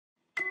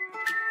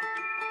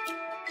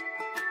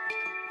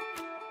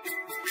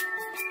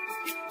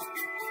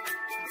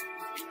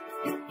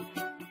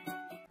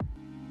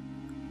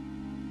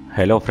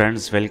Hello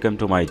friends, welcome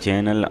to my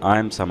channel. I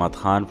am Samad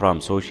Khan from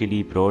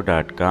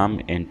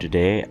sociallypro.com and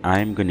today I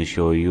am going to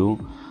show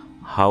you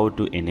how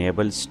to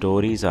enable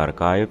stories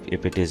archive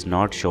if it is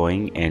not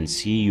showing and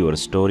see your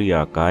story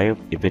archive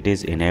if it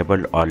is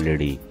enabled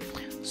already.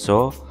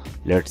 So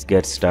let's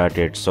get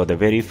started. So the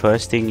very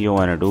first thing you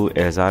want to do,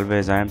 as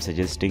always, I am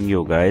suggesting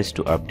you guys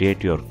to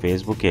update your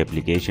Facebook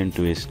application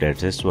to its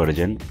latest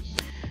version,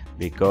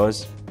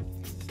 because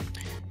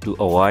to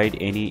avoid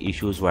any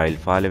issues while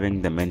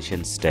following the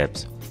mentioned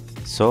steps.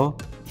 So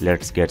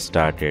let's get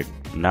started.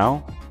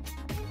 Now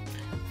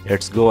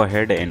let's go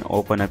ahead and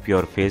open up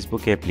your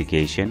Facebook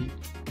application,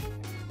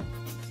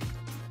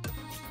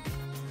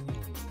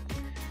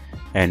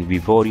 and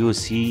before you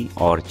see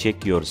or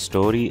check your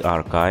story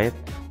archive,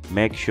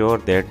 make sure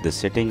that the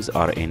settings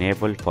are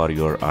enabled for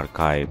your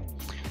archive.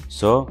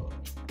 So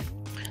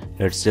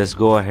let's just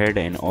go ahead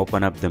and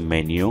open up the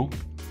menu,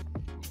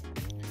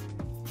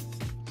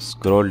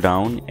 scroll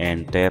down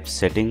and tap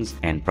settings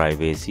and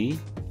privacy.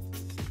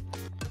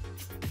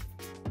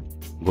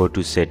 Go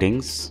to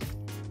settings.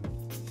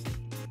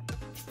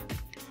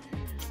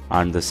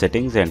 On the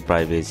settings and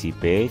privacy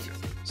page,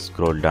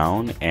 scroll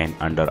down and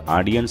under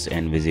audience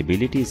and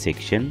visibility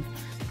section,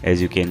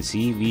 as you can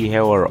see, we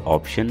have our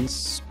options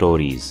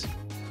stories.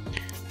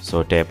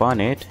 So tap on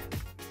it,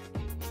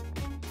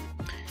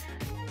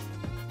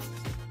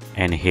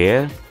 and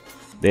here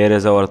there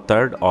is our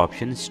third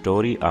option,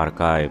 story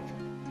archive.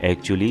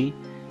 Actually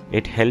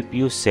it helps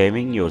you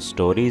saving your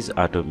stories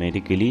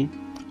automatically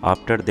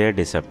after they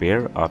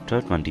disappear after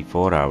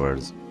 24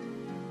 hours.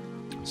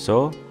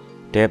 So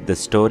tap the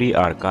story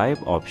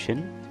archive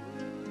option,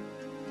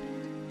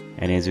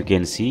 and as you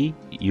can see,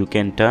 you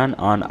can turn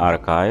on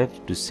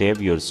archive to save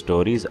your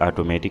stories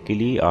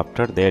automatically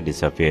after they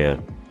disappear.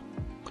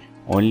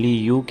 Only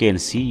you can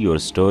see your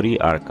story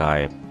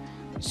archive.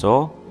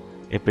 So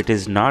if it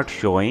is not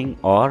showing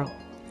or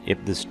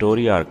if the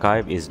story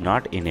archive is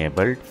not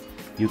enabled,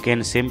 you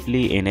can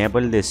simply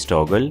enable this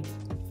toggle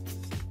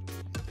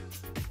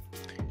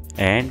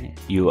and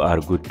you are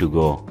good to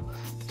go.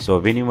 So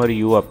whenever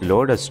you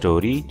upload a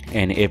story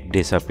and if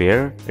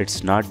disappear,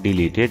 it's not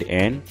deleted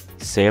and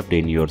saved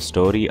in your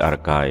story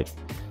archive.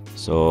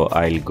 So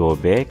I'll go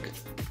back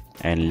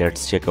and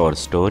let's check our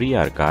story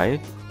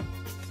archive.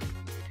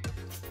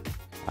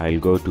 I'll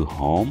go to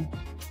home,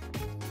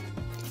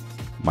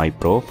 my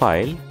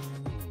profile,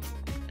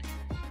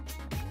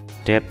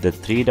 tap the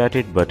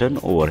three-dotted button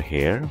over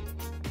here,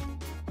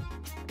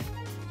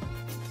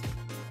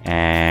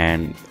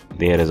 and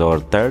there is our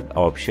third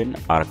option,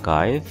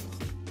 archive,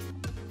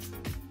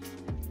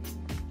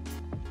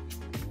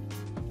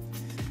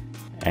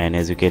 and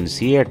as you can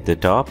see at the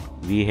top,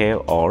 we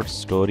have our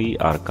story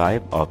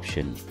archive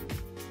option.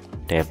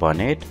 Tap on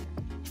it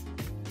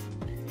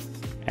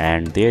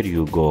and there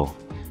you go.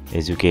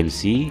 As you can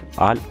see,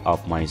 all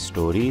of my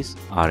stories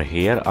are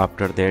here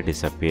after they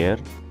disappear.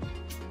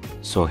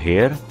 So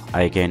here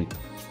I can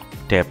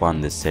tap on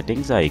the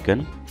settings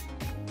icon,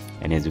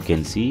 and as you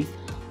can see,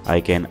 I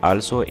can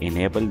also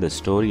enable the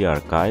story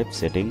archive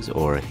settings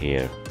over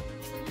here.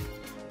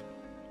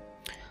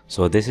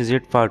 So this is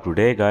it for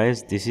today,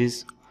 guys. This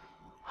is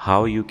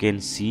how you can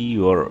see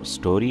your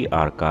story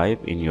archive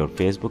in your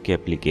Facebook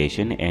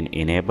application and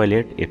enable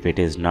it if it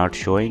is not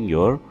showing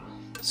your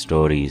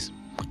stories.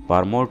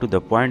 For more to the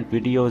point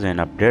videos and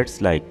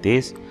updates like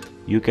this,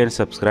 you can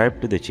subscribe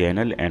to the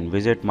channel and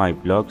visit my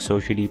blog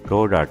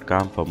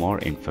sociallypro.com for more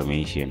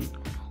information.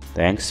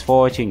 Thanks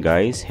for watching,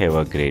 guys. Have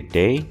a great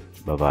day.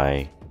 Bye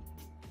bye.